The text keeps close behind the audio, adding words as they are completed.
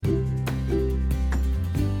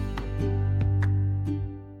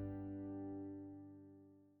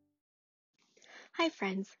Hi,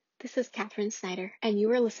 friends. This is Katherine Snyder, and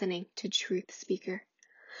you are listening to Truth Speaker.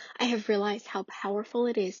 I have realized how powerful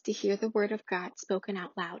it is to hear the Word of God spoken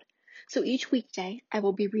out loud. So each weekday, I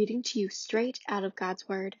will be reading to you straight out of God's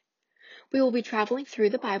Word. We will be traveling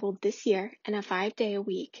through the Bible this year in a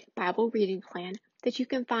 5-day-a-week Bible reading plan that you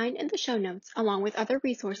can find in the show notes, along with other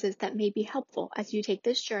resources that may be helpful as you take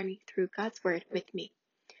this journey through God's Word with me.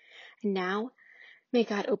 And now, may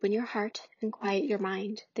God open your heart and quiet your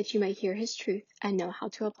mind that you may hear His truth and know how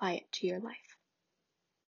to apply it to your life.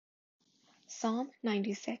 Psalm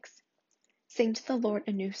 96. Sing to the Lord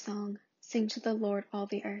a new song. Sing to the Lord, all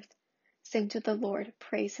the earth. Sing to the Lord,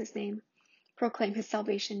 praise His name. Proclaim His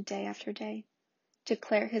salvation day after day.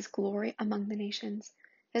 Declare His glory among the nations,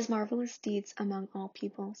 His marvelous deeds among all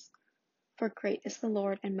peoples. For great is the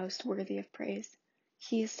Lord and most worthy of praise.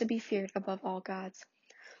 He is to be feared above all gods.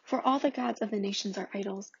 For all the gods of the nations are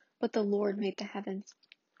idols, but the Lord made the heavens.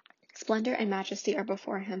 Splendor and majesty are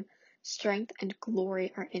before Him. Strength and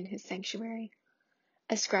glory are in His sanctuary.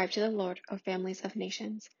 Ascribe to the Lord, O families of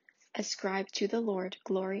nations. Ascribe to the Lord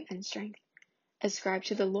glory and strength. Ascribe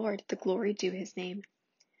to the Lord the glory due His name.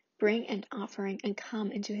 Bring an offering and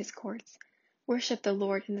come into His courts. Worship the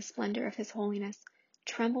Lord in the splendor of His holiness.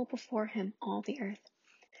 Tremble before Him, all the earth.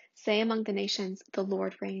 Say among the nations, the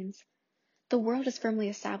Lord reigns. The world is firmly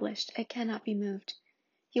established, it cannot be moved.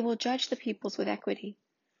 He will judge the peoples with equity.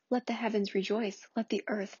 Let the heavens rejoice, let the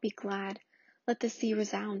earth be glad. Let the sea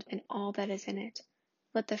resound and all that is in it.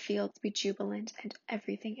 Let the fields be jubilant and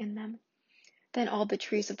everything in them. Then all the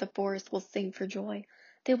trees of the forest will sing for joy.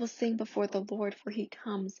 They will sing before the Lord, for He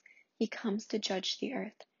comes to judge the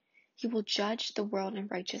earth. He will judge the world in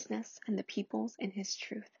righteousness and the peoples in His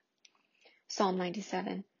truth. Psalm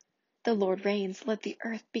 97. The Lord reigns, let the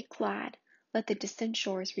earth be glad. Let the distant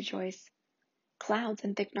shores rejoice. Clouds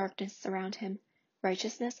and thick darkness surround Him.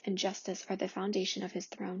 Righteousness and justice are the foundation of His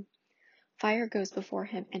throne. Fire goes before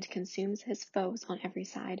Him and consumes His foes on every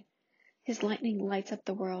side. His lightning lights up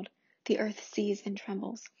the world. The earth sees and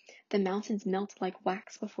trembles. The mountains melt like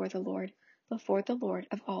wax before the Lord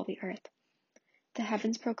of all the earth. The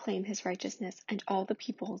heavens proclaim His righteousness, and all the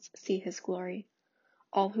peoples see His glory.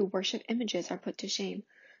 All who worship images are put to shame.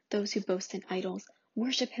 Those who boast in idols,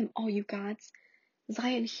 worship Him, all you gods.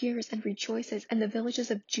 Zion hears and rejoices, and the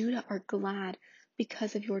villages of Judah are glad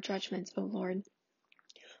because of your judgments, O Lord.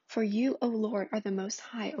 For you, O Lord, are the most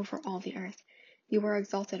high over all the earth. You are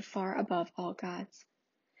exalted far above all gods.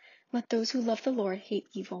 Let those who love the Lord hate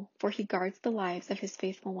evil, for He guards the lives of His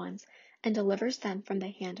faithful ones and delivers them from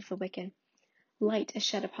the hand of the wicked. Light is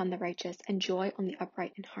shed upon the righteous, and joy on the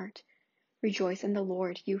upright in heart. Rejoice in the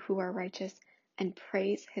Lord, you who are righteous, and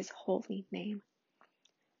praise His holy name.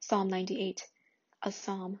 Psalm 98. A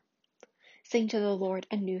psalm. Sing to the Lord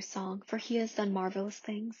a new song, for He has done marvelous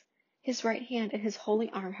things. His right hand and His holy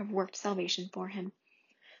arm have worked salvation for Him.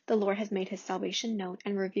 The Lord has made His salvation known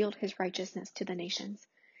and revealed His righteousness to the nations.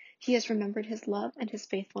 He has remembered His love and His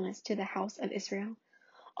faithfulness to the house of Israel.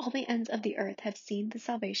 All the ends of the earth have seen the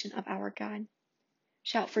salvation of our God.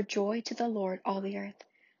 Shout for joy to the Lord, all the earth.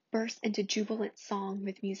 Burst into jubilant song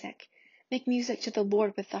with music. Make music to the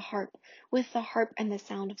Lord with the harp and the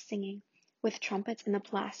sound of singing, with trumpets and the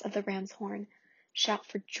blast of the ram's horn. Shout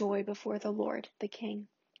for joy before the Lord, the King.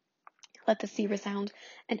 Let the sea resound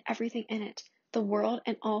and everything in it, the world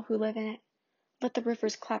and all who live in it. Let the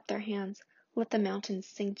rivers clap their hands. Let the mountains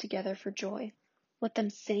sing together for joy. Let them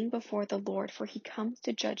sing before the Lord, for He comes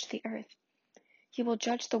to judge the earth. He will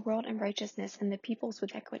judge the world in righteousness and the peoples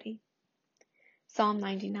with equity. Psalm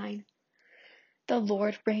 99. The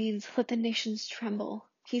Lord reigns, let the nations tremble.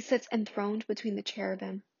 He sits enthroned between the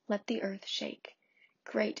cherubim. Let the earth shake.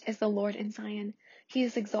 Great is the Lord in Zion. He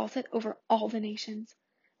is exalted over all the nations.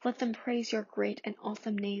 Let them praise your great and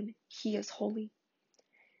awesome name. He is holy.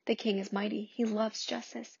 The King is mighty. He loves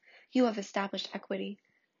justice. You have established equity.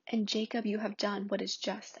 In Jacob you have done what is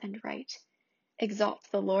just and right. Exalt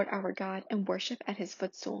the Lord our God and worship at His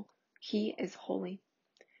footstool. He is holy.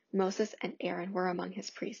 Moses and Aaron were among His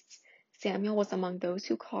priests. Samuel was among those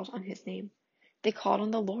who called on His name. They called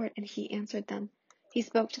on the Lord, and He answered them. He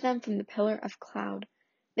spoke to them from the pillar of cloud.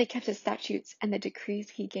 They kept His statutes and the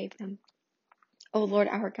decrees He gave them. O Lord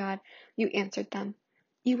our God, you answered them.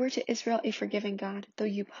 You were to Israel a forgiving God, though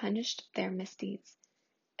you punished their misdeeds.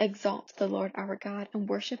 Exalt the Lord our God and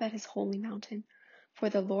worship at His holy mountain,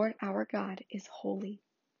 for the Lord our God is holy.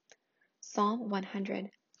 Psalm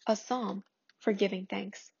 100. A psalm for giving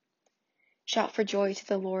thanks. Shout for joy to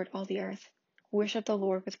the Lord, all the earth. Worship the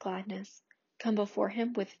Lord with gladness. Come before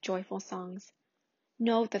Him with joyful songs.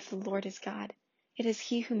 Know that the Lord is God. It is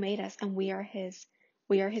He who made us, and we are His.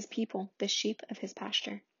 We are His people, the sheep of His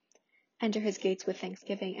pasture. Enter his gates with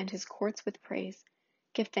thanksgiving and his courts with praise.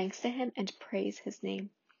 Give thanks to him and praise his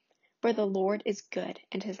name. For the Lord is good,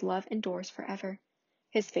 and his love endures forever.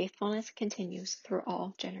 His faithfulness continues through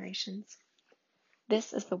all generations.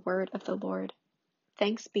 This is the word of the Lord.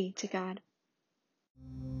 Thanks be to God.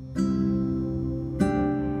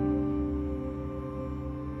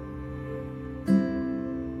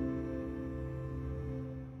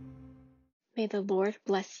 May the Lord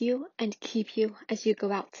bless you and keep you as you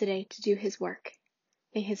go out today to do his work.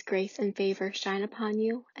 May his grace and favor shine upon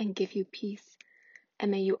you and give you peace.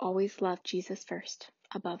 And may you always love Jesus first,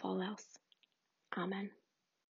 above all else. Amen.